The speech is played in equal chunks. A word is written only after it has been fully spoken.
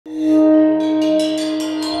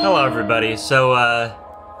Hello, everybody. So,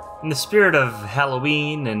 in the spirit of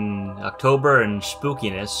Halloween and October and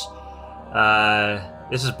spookiness,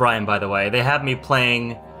 this is Brian, by the way. They have me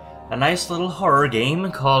playing a nice little horror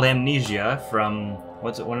game called Amnesia from,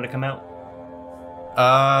 when did it come out?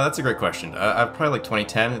 That's a great question. Probably like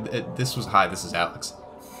 2010. This was hi. This is Alex.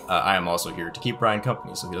 I am also here to keep Brian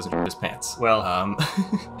company, so he doesn't shit his pants. Well, I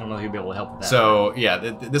don't know if you'll be able to help with that. So yeah,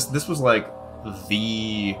 this was like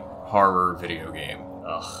the horror video game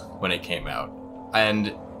when it came out,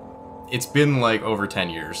 and it's been like over 10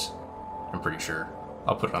 years. I'm pretty sure.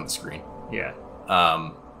 I'll put it on the screen. Yeah.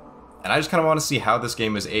 And I just kind of want to see how this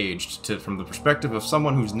game is aged from the perspective of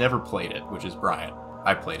someone who's never played it, which is Brian.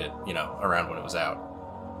 I played it, around when it was out.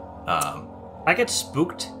 I get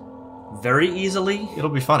spooked very easily. It'll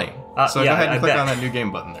be funny. So yeah, go ahead and click bet. on that new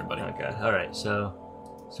game button there, buddy. Okay, alright, so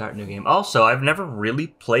start new game. Also, I've never really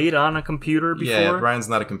played on a computer before. Yeah, Brian's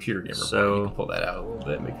not a computer gamer, so you can pull that out a little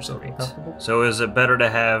bit, make yourself more comfortable. So is it better to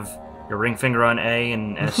have your ring finger on A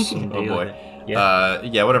and S and D? Oh boy.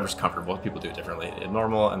 Yeah, whatever's comfortable. People do it differently.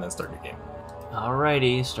 Normal, and then start new game.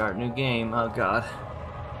 Alrighty, start new game. Oh god.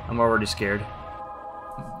 I'm already scared.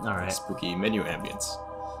 Alright. Spooky menu ambience.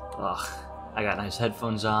 Ugh. I got nice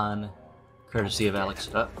headphones on. Courtesy of Alex.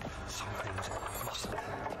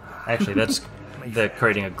 Actually, that's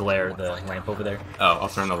creating a glare, the lamp over there. Oh, I'll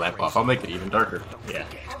turn the lamp off. I'll make it even darker. Yeah.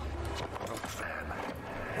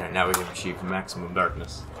 Alright, now we can achieve maximum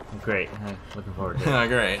darkness. Great. I'm looking forward to it. Oh,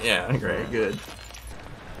 great. Yeah, great. Good.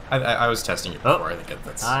 I was testing it before. I think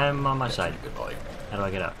that's... I'm on my side. Good volume. How do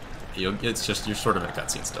I get up? It's just, you're sort of in a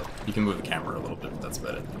cutscene still. You can move the camera a little bit, but that's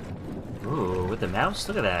about it. Ooh, with the mouse?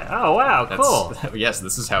 Look at that. Oh, wow, cool. Yes,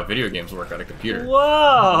 this is how video games work on a computer.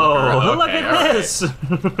 Whoa! Okay, look at this!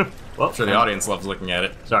 Well, I'm sure the audience loves looking at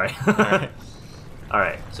it. Sorry.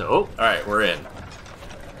 Alright, so... Alright, we're in.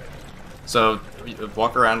 So,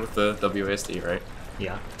 walk around with the WASD, right?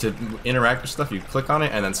 Yeah. To interact with stuff, you click on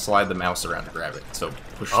it and then slide the mouse around to grab it. So,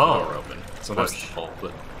 push the door open. Sometimes it's pull,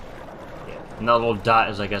 but... And that little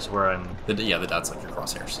dot is, I guess, where I'm... The dot's like your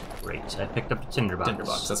crosshairs. Great. I picked up a tinderbox.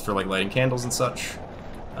 Tinderbox. That's for, like, lighting candles and such.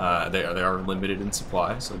 They are limited in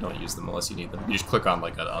supply, so don't use them unless you need them. You just click on,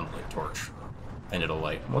 like, an unlit torch, and it'll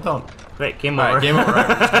light. Well, don't. Great. Game over. Alright, game over. Right,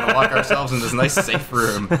 we're just gonna lock ourselves in this nice, safe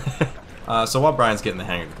room. So while Brian's getting the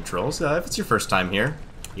hang of the controls, if it's your first time here,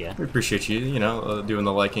 yeah, we appreciate you, doing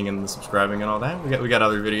the liking and the subscribing and all that. We got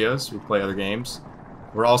other videos. We play other games.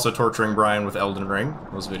 We're also torturing Brian with Elden Ring.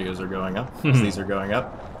 Those videos are going up. These are going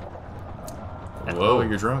up. Whoa,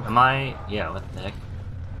 you're drunk. Am I? Yeah, what the heck?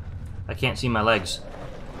 I can't see my legs.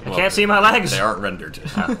 I can't see my legs! They aren't rendered.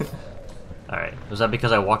 Alright, was that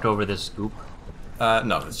because I walked over this scoop?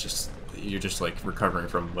 No, it's just, you're just like recovering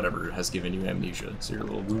from whatever has given you amnesia. So you're a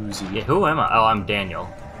little woozy. Yeah, who am I? Oh, I'm Daniel.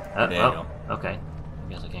 Daniel. Oh, okay.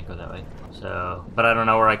 I guess I can't go that way. So, but I don't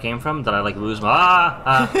know where I came from. Did I like lose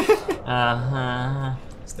my...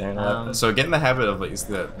 Stand up. So get in the habit of like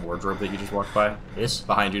that wardrobe that you just walked by. This?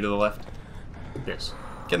 Behind you to the left. This.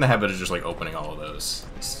 Get in the habit of just like opening all of those.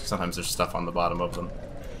 Sometimes there's stuff on the bottom of them.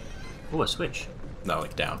 Oh, a switch. No,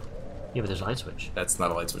 like down. Yeah, but there's a light switch. That's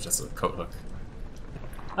not a light switch, that's a coat hook.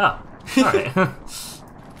 Oh, alright.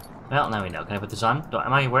 Well, now we know. Can I put this on?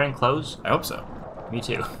 Am I wearing clothes? I hope so. Me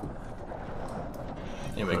too.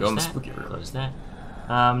 Anyway, go in the spooky room. Close that.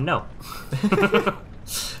 No.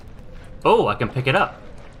 Oh, I can pick it up.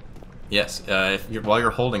 Yes, while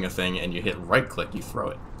you're holding a thing and you hit right click, you throw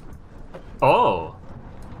it. Oh.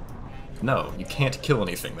 No, you can't kill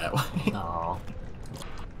anything that way. Oh.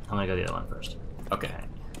 I'm gonna go the other one first. Okay.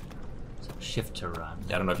 So shift to run.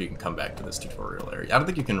 Yeah, I don't know if you can come back to this tutorial area. I don't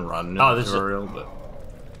think you can run in the tutorial, but...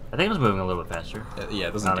 I think it was moving a little bit faster. Yeah,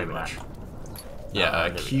 it doesn't do much. Yeah,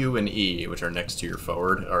 Q and E, which are next to your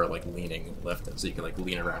forward, are like leaning left, so you can like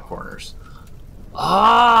lean around corners.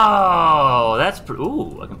 Oh, that's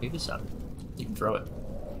ooh! I can pick this up. You can throw it.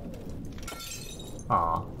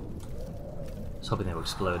 Aw. I was hoping they would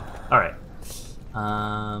explode. All right.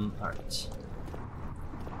 All right.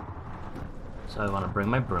 So I want to bring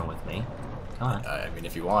my broom with me. Come on. I mean,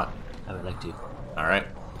 if you want. I would like to. All right.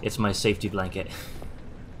 It's my safety blanket.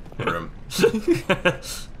 Broom.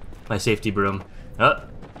 My safety broom. It'd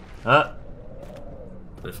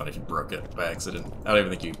be funny if you broke it by accident. I don't even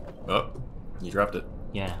think you... Oh, you dropped it.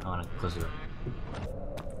 Yeah, I want to close the door.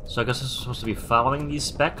 So I guess this is supposed to be following these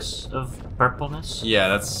specks of purpleness? Yeah,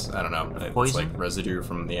 that's... I don't know. Poison? It's like residue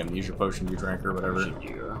from the amnesia potion you drank or whatever.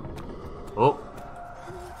 Oh.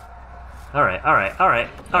 Alright.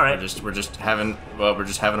 We're just having... Well, we're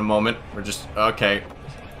just having a moment. We're just... Okay.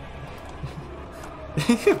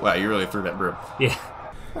 Wow, you really threw that broom. Yeah.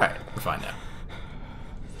 Alright, we're fine now.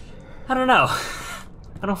 I don't know.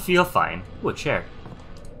 I don't feel fine. Ooh, a chair.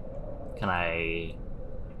 Can I...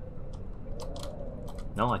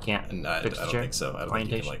 No, I can't. No, I fix the don't chair? think so. I don't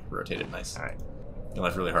think you can, like, rotate it nice. Alright. You'll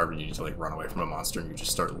have really hard when you need to, like, run away from a monster and you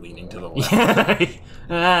just start leaning to the left.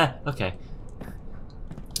 Okay.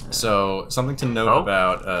 So, something to note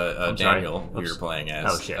about Daniel, who you're playing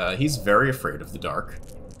as. Oh, shit. He's very afraid of the dark.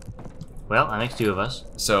 Well, that makes 2 of us.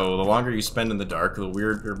 So, the longer you spend in the dark, the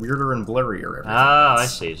weirder and blurrier everything Oh, gets. I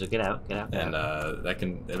see. So get out, get out. And that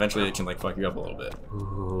can, eventually it can, like, fuck you up a little bit.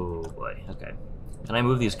 Ooh, boy. Okay. Can I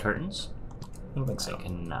move these curtains? I don't think so. I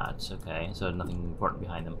cannot. Okay, so nothing important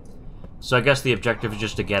behind them. So I guess the objective is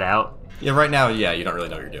just to get out? Yeah, right now, yeah, you don't really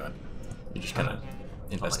know what you're doing. You're just kind of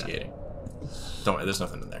investigating. Don't worry, there's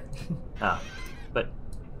nothing in there. Ah, but...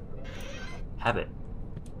 habit.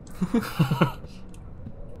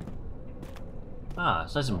 Ah,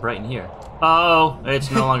 it's nice and bright in here. Oh,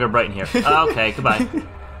 it's no longer bright in here. Okay, goodbye.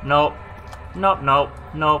 Nope. Nope, nope,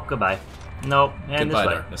 nope, goodbye. Nope, and Goodbye, this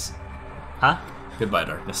way. darkness. Huh? Goodbye,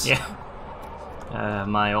 darkness. Yeah.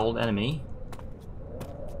 My old enemy.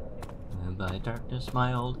 Goodbye, darkness,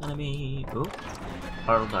 my old enemy. Ooh.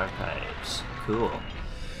 Portal archives. Cool.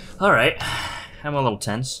 Alright. I'm a little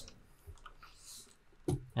tense.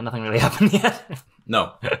 And nothing really happened yet.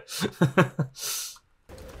 No. This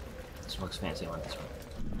looks fancy. I want this one.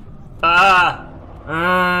 Ah!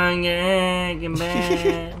 Yeah, get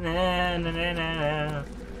back. Na, na, na, na.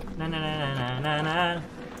 Na, na, na, na, na, na.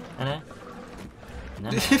 Na, na.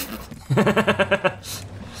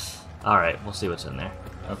 Alright, we'll see what's in there.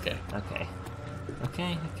 Okay. Okay.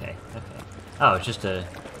 Oh, it's just a...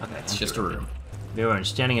 Okay. It's just a room. We were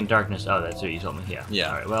standing in darkness. Oh, that's what you told me. Yeah. Yeah.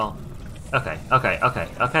 Alright, well... Okay.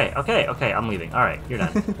 I'm leaving. Alright, you're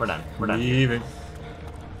done. We're done. Leaving.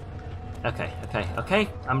 Okay.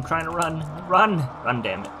 I'm trying to run. Run,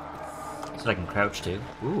 damn it. So I can crouch too.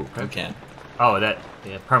 Ooh, crouch. You can. Oh, yeah,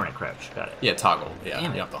 permanent crouch. Got it. Yeah, toggle. Yeah, Damn you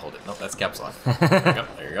it. don't have to hold it. Nope, that's caps lock.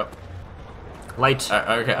 There you go. Light.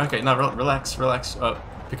 Okay. No, relax.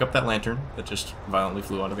 Pick up that lantern that just violently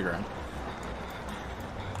flew onto the ground.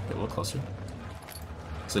 Get a little closer.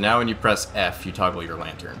 So now when you press F, you toggle your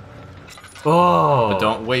lantern. Oh. But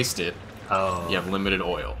don't waste it. Oh. You have limited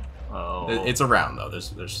oil. Oh. It's around though.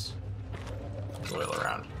 There's oil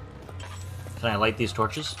around. Can I light these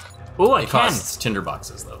torches? Oh, I It can. costs tinder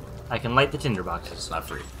boxes though. I can light the tinder boxes. It's not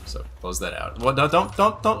free, so close that out. Well, no,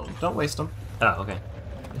 don't waste them. Oh, okay.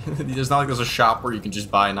 There's not like there's a shop where you can just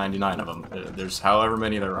buy 99 of them. There's however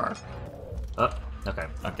many there are. Oh, okay.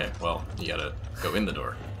 Okay, well, you gotta go in the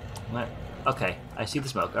door. What? Okay, I see the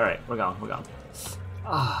smoke. All right, we're going.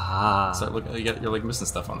 Ah. So look, you're like missing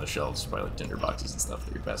stuff on the shelves, probably like tinder boxes and stuff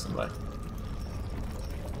that you're passing by.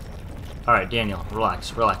 All right, Daniel,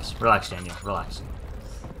 relax, Daniel, relax.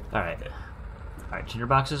 All right. Okay. All right, tinder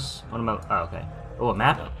boxes. What about? Oh, okay. Oh, a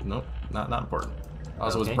map. Nope, not important.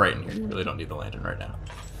 Also, Okay. it's bright in here. You really don't need the lantern right now.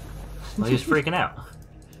 Well, he was freaking out.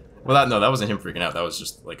 Well, that wasn't him freaking out. That was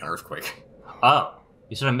just like an earthquake. Oh,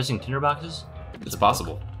 you said I'm missing tinder boxes? It's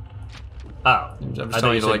possible. Oh, I'm just I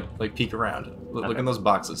telling you thought to like peek around. Look Okay. in those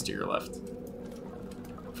boxes to your left.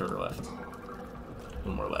 Further left. A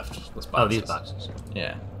little more left. Those boxes. Oh, these boxes.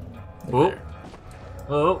 Yeah. Oh. There.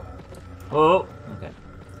 Oh. Okay.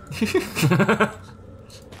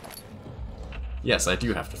 Yes, I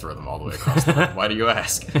do have to throw them all the way across the room. Why do you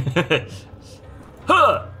ask?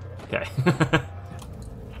 Huh! Okay.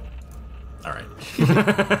 All right.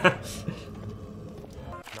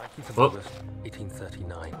 19th of Oh. August,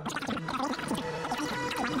 1839.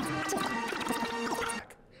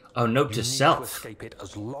 Oh, note You to need self. to escape it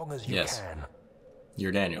as long as you Yes. can.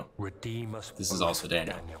 You're Daniel. Redeem us. This is both, also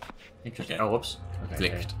Daniel. Interesting. Okay. Oh, whoops. Okay.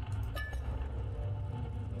 Clicked.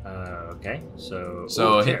 Okay. So.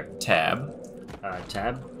 So ooh, hit here. tab.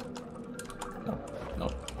 Tab.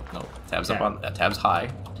 Nope. Tab's Tab. up on that. Tab's high.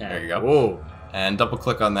 Tab. There you go. Whoa. And double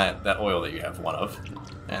click on that oil that you have one of,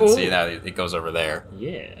 and Ooh. see now it goes over there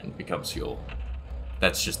Yeah. and becomes fuel.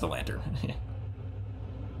 That's just the lantern.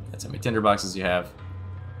 That's how many tinder boxes you have,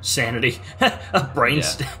 Sanity. A brain.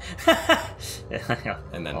 Yeah.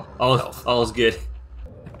 and then health. All's good.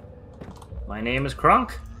 My name is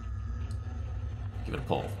Kronk. Give it a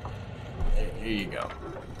pull. There you go.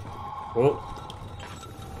 Whoa.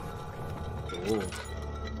 Oh.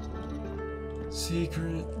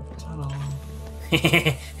 Secret tunnel.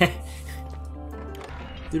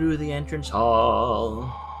 Through the entrance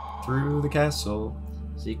hall. Through the castle.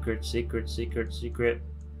 Secret.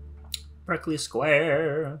 Berkeley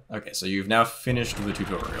Square. Okay, so you've now finished the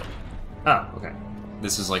tutorial. Oh, okay.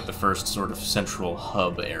 This is like the first sort of central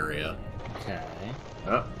hub area. Okay.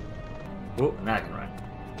 Oh. Oh, now I can run.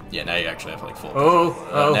 Yeah, now you actually have like full.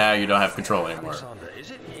 Oh. Now you don't have control anymore. Alexander,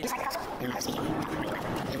 is it?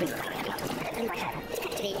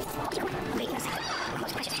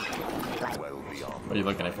 Well beyond. What are you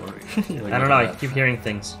looking at for? I don't know. I keep hearing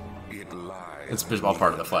things. It lies It's just all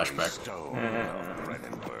part of the flashback. stone of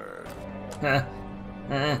Brandenburg.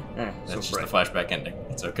 That's So just bright. the flashback ending.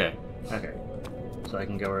 It's okay. Okay. So I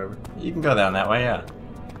can go wherever. You can go down that way, yeah.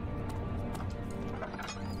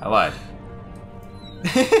 I lied.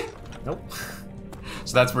 Nope.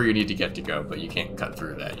 So that's where you need to get to go, but you can't cut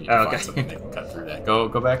through that. You need to Oh, okay. find something that can cut through that. Go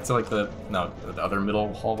back to like the other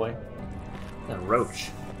middle hallway. A roach.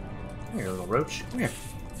 Come here, little roach. Come here.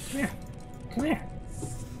 Come here. Come here.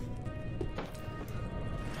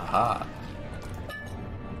 Aha.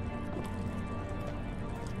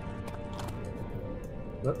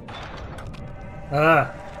 Whoop.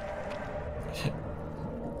 Ah.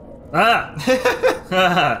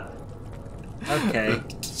 Ah. Okay.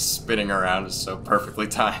 Spinning around is so perfectly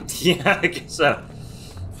timed. Yeah, I guess so.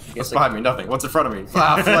 What's behind me? Nothing. What's in front of me?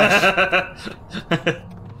 Ah, flesh.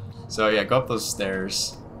 So yeah, go up those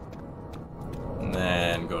stairs. And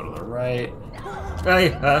then go to the right.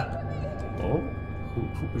 Hey, Oh,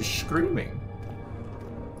 who is screaming?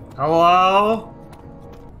 hello?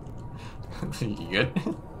 You good?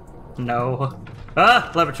 No.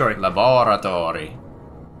 Ah, laboratory. Laboratory.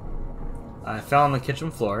 I fell on the kitchen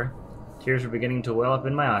floor. Tears were beginning to well up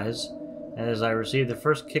in my eyes, and as I received the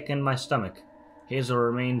first kick in my stomach, Hazel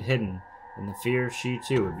remained hidden, in the fear she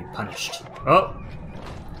too would be punished. Oh!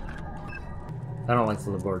 I don't like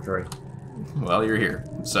the laboratory. Well, you're here,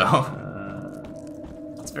 so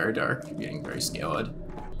it's very dark. You're getting very scaled.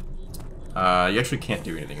 You actually can't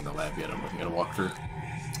do anything in the lab yet. I'm looking at a walkthrough.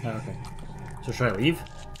 Oh, okay. So should I leave?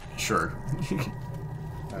 Sure.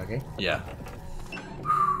 Okay. Yeah.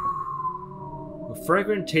 A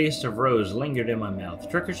fragrant taste of rose lingered in my mouth.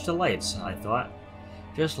 Turkish delights, I thought.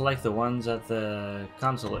 Just like the ones at the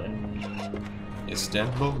consulate in...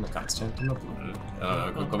 Istanbul, Constantinople.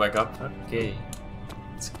 Go back up. Okay.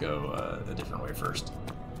 Let's go a different way first.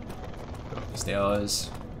 Go up the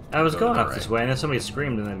stairs. I was Go to going the up right. this way, and then somebody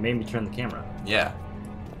screamed, and it made me turn the camera. Yeah.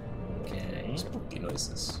 Okay. Spooky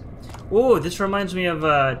noises. Oh, this reminds me of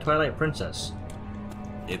Twilight Princess.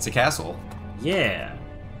 It's a castle. Yeah.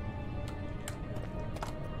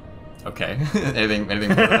 Okay. anything more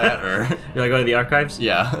to that, or? You like go to the archives?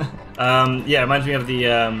 Yeah. Yeah, it reminds me of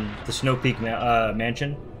the Snow Peak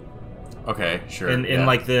mansion. Okay, sure. In yeah.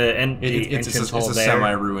 like the It's entrance a hall there.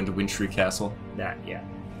 semi-ruined wintry castle. That, yeah.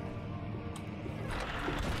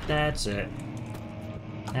 That's it.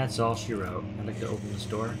 That's all she wrote. I'd like to open this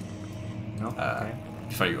door. No? Okay. I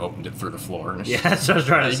thought you opened it through the floor. Yeah, that's what I was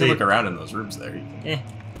trying to You see. can look around in those rooms there. Eh.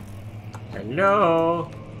 Hello?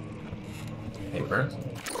 Hey, bird.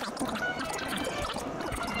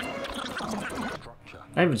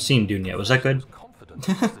 I haven't seen Dune yet. Was that good?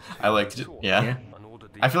 I liked it. Yeah. Yeah.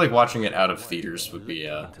 I feel like watching it out of theaters would be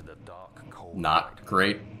not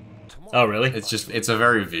great. Oh, really? It's a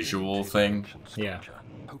very visual thing. Yeah.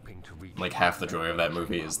 Like half the joy of that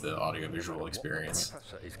movie is the audiovisual experience.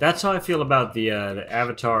 That's how I feel about the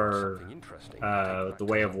Avatar, The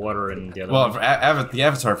Way of Water, and the other Well, one. for the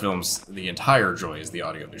Avatar films, the entire joy is the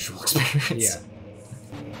audiovisual experience. Yeah.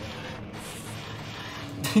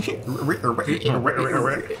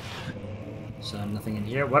 So nothing in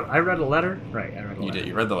here. What? I read a letter? Right, I read a letter. You did.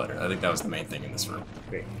 You read the letter. I think that was the main thing in this room.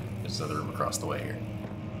 Great. There's another room across the way here.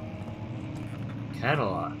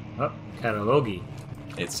 Catalog. Oh, catalogi.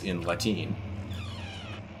 It's in Latin.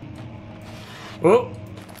 Oh!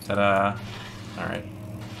 Ta-da! All right.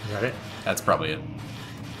 Is that it? That's probably it.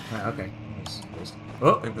 Ah, okay. I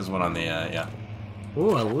Oh! think there's one on the yeah.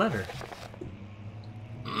 Ooh, a letter.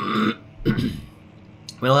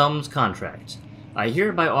 Wilhelm's contract. I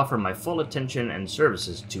hereby offer my full attention and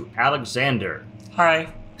services to Alexander.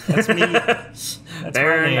 Hi, that's me.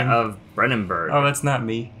 Baron name. of Brennenburg. Oh, that's not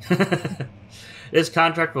me. This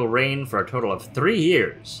contract will reign for a total of 3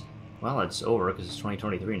 years. Well, it's over because it's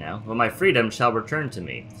 2023 now. Well, my freedom shall return to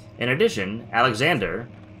me. In addition, Alexander,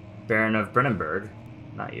 Baron of Brennenburg,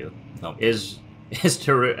 not you, Nope. is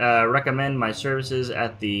to recommend my services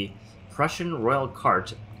at the Prussian Royal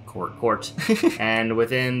Court, and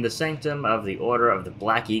within the sanctum of the Order of the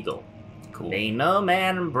Black Eagle. Cool. May no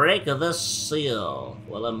man break the seal.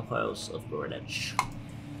 Willem House of Greenwich.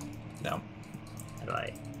 No. How do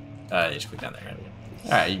I? You just click down there.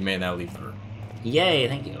 All right, you may now leave the room. Yay!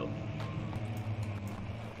 Thank you.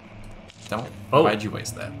 Don't. Oh. Why'd you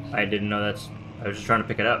waste that? I didn't know that's. I was just trying to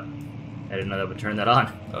pick it up. I didn't know that would turn that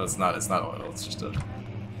on. Oh, it's not. It's not oil. It's just a.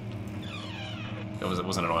 It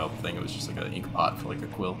wasn't an oil thing. It was just like an ink pot for like a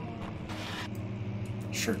quill.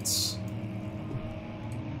 Shirts.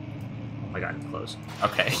 Oh my god, close.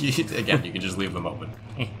 Okay, again, you can just leave them open.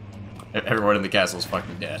 Everyone in the castle is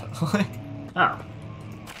fucking dead. Oh.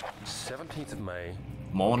 17th of May.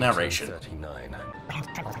 More narration.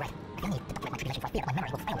 1939.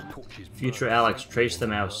 Future Alex, trace the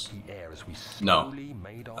mouse. No,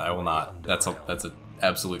 I will not. That's an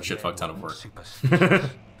absolute shitfuck ton of work.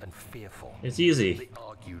 It's easy.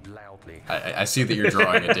 I see that you're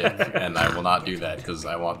drawing a dick, and I will not do that because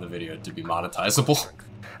I want the video to be monetizable.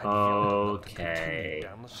 Okay.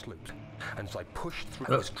 And so I pushed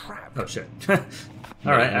through this trap. Oh shit.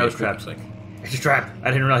 Alright, I was trapped. It's a trap.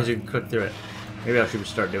 I didn't realize you could click through it. Maybe I should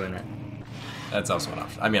start doing that. That's also an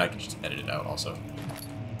option. I mean, I can just edit it out also.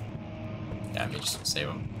 Yeah, I mean, just save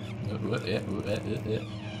them.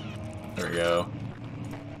 There we go.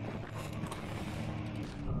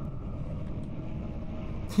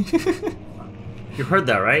 You heard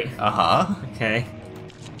that, right? Uh-huh. Okay.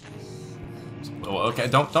 Well, okay,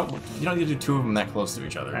 don't, you don't need to do two of them that close to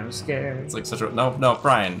each other. I'm scared. It's like such a, no,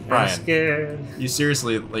 Brian. I'm scared. You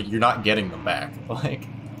seriously, like, you're not getting them back. Like.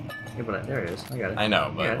 Yeah, but there it is. I got it. I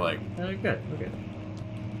know, but like. Good. Okay.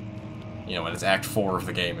 You know, when it's Act 4 of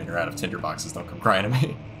the game and you're out of tinderboxes, don't come crying to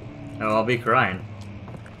me. Oh, I'll be crying.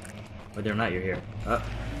 Whether or not you're here. I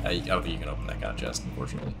don't think you can open that kind of chest,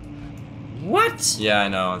 unfortunately. What? Yeah, I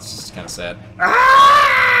know. It's just kind of sad.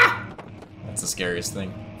 Ah! That's the scariest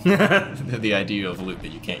thing. The idea of loot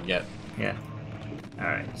that you can't get. Yeah.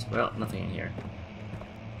 Alright. Well, nothing in here.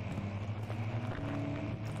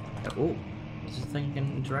 Oh, is this a thing you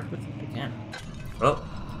can interact with? You can. Oh,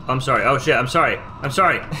 I'm sorry. Oh shit, I'm sorry. I'm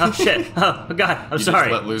sorry. Oh shit. Oh god, I'm You sorry.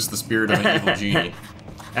 just let loose the spirit of an evil genie.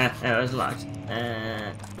 It was locked.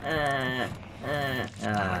 Oh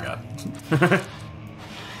my god.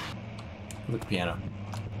 Look, piano.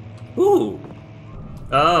 Ooh.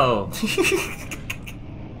 Oh.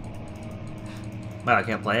 Wow, I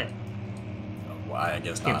can't play it. Why? I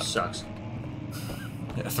guess This game not. sucks.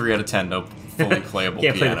 Yeah, 3 out of 10. No fully playable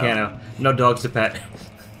Can't play piano. the piano. No dogs to pet.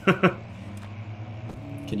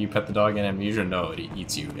 Can you pet the dog in Amnesia? No, it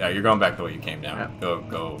eats you. Yeah, you're going back the way you came down. Yeah.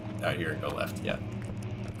 Go out here and go left. Yeah.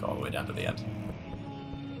 Go all the way down to the end.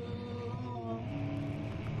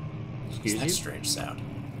 Excuse What's that you? strange sound?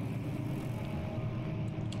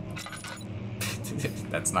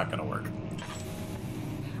 That's not gonna work.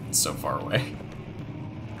 It's so far away.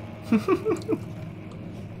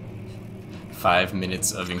 5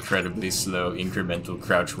 minutes of incredibly slow incremental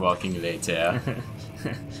crouch walking later.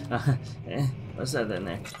 What's that in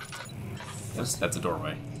there? That's a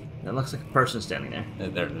doorway. That looks like a person standing there.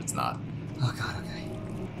 There, it's not. Oh god, okay.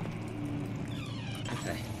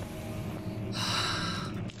 Okay.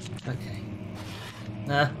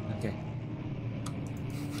 Okay.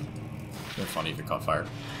 It's funny if it caught fire.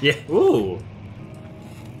 Yeah. Ooh.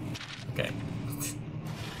 Okay.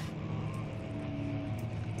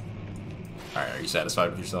 Alright, are you satisfied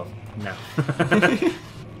with yourself? No.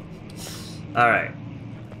 Alright.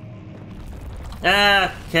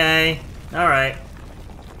 Okay. Alright.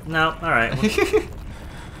 No, alright. Okay,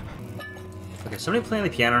 somebody playing the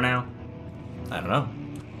piano now? I don't know.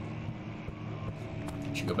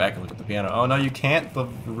 You should go back and look at the piano. Oh no, you can't. The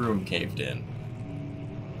room caved in.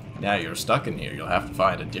 Now you're stuck in here. You'll have to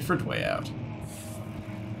find a different way out.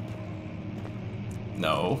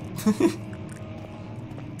 No.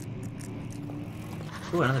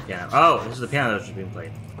 Ooh, another piano. Oh, this is the piano that's being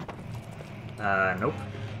played. Nope.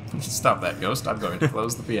 Stop that, ghost. I'm going to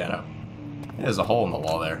close the piano. There's a hole in the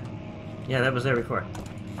wall there. Yeah, that was there before.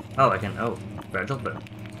 Oh, I can. Oh, fragile, but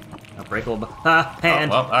unbreakable. Oh,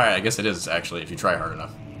 Hand. well, alright, I guess it is actually if you try hard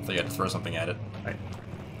enough. So you had to throw something at it. Right.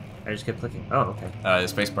 I just kept clicking. Oh, okay.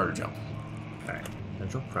 Spacebar to jump. Alright.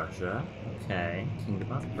 Central Prussia. Okay.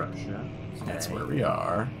 Kingdom of Prussia. Okay. That's where we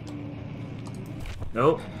are.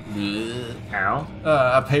 Nope. Bleh. Ow.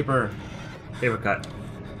 A paper. Paper cut.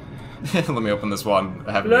 Let me open this while I'm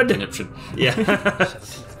having a Blood. conniption. Yeah.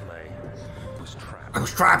 17th of May was trapped. I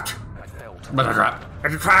was trapped. I felt But I trapped. I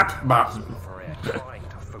was trapped. But for air trying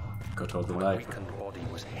to focus. go toward the My light. weakened body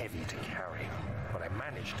was heavy to carry, but I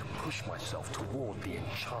managed to push myself toward the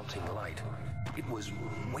enchanting light. It was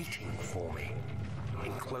waiting for me.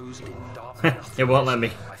 Enclosed in dark enough It won't let me.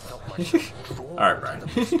 I felt myself drawn All right, Brian. to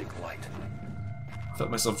the mystic light. Felt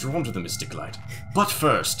myself drawn to the mystic light. But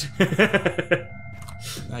first,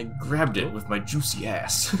 I grabbed it with my juicy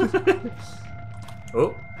ass.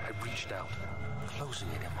 Oh. I reached out, closing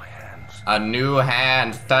it in my hands. A new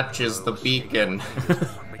hand touches the beacon.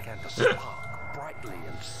 Began to spark brightly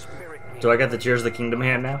and spirit me. Do I got the Tears of the Kingdom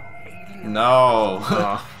hand now? No.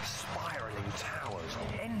 Oh. Spiraling towers,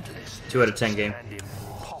 endless 2 out of 10 game. and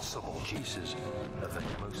impossible juices of a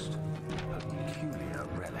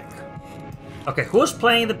Okay, who's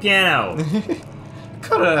playing the piano?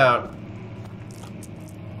 Cut it out.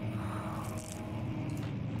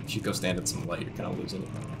 If you go stand in some light, you're kind of losing it.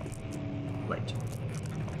 Light.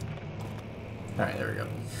 Alright, there we go.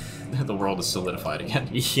 The world is solidified again.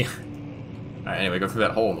 Yeah. Alright, anyway, go through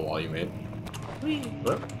that hole in the wall you made. Whee!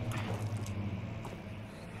 Whoop.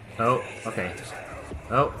 Oh, okay.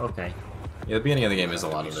 Oh, okay. Yeah, the beginning of the game is a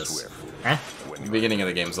lot of this. Huh? The beginning of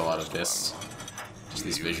the game is a lot of this. Just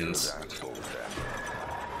these visions.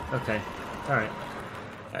 Okay. Alright.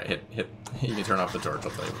 Alright, hit. You can turn off the torch,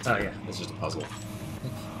 I'll tell you. Oh, yeah. It's just a puzzle.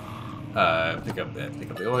 Pick up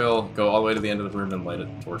the oil, go all the way to the end of the room and light a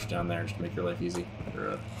torch down there just to make your life easy.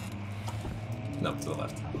 Or, no, to the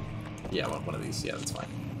left. Yeah, one of these. Yeah, that's fine.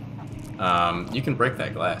 You can break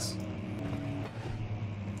that glass.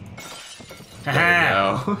 There we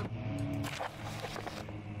go.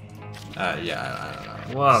 Yeah, I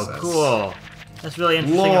don't know. Whoa, That's cool. That's really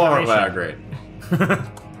interesting lore. information. Great.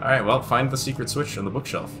 Alright, well, find the secret switch on the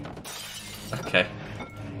bookshelf. Okay.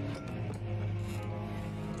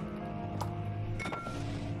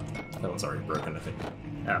 That one's already broken, I think.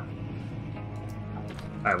 Oh.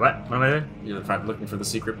 Alright, what? What am I doing? You're looking for the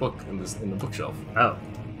secret book in the bookshelf. Oh.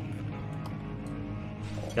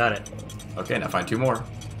 Got it. Okay, now find 2 more.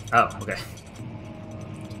 Oh, okay.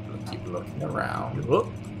 Keep looking around. Whoop.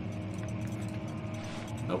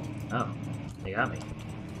 Nope. Oh. They got me.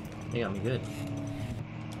 They got me good.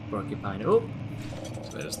 Porcupine. Oh.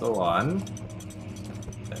 So there's the one.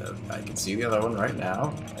 I can see the other one right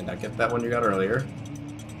now. And I get that one you got earlier.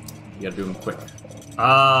 You gotta do them quick.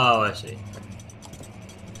 Oh, I see.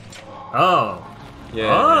 Oh.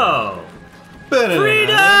 Yeah. Oh.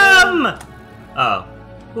 Freedom! Oh.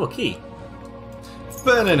 Ooh, a key.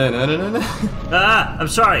 Ah, I'm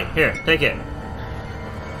sorry. Here, take it.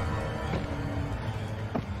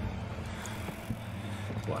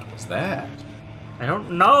 What was that? I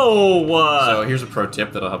don't know. So here's a pro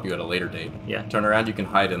tip that'll help you at a later date. Yeah. Turn around, you can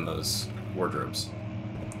hide in those wardrobes.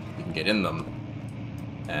 You can get in them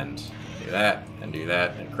and do that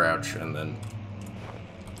and crouch and then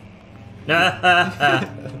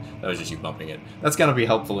that was just you bumping it. That's gonna be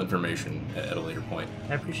helpful information at a later point.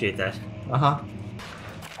 I appreciate that. Uh-huh.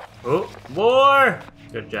 Oh, more!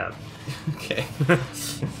 Good job. Okay.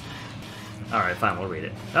 Alright, fine, we'll read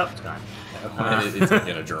it. Oh, it's gone. It's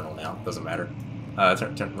in a journal now. Doesn't matter.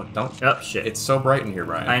 Don't. Oh, shit. It's so bright in here,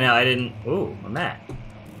 Brian. I know, I didn't... Ooh, a mat.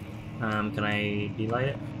 Can I delight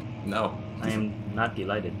it? No. I am not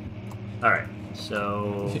delighted. Alright,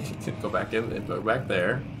 so... Go back in and go back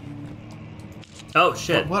there. Oh,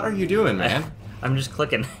 shit. What are you doing, man? I'm just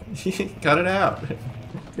clicking. Cut it out.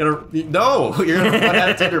 No! You're gonna run out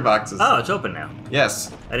of tinder boxes. Oh, it's open now.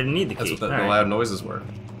 Yes. I didn't need the key. That's what the Alright. loud noises were.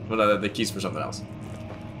 Well, the keys for something else.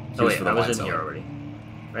 Oh, Keys wait, for the I was wine in here cellar. already.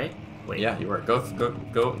 Right? Wait. Yeah, you were. Go.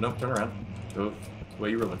 No, turn around. Go the way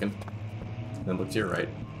you were looking. Then look to your right.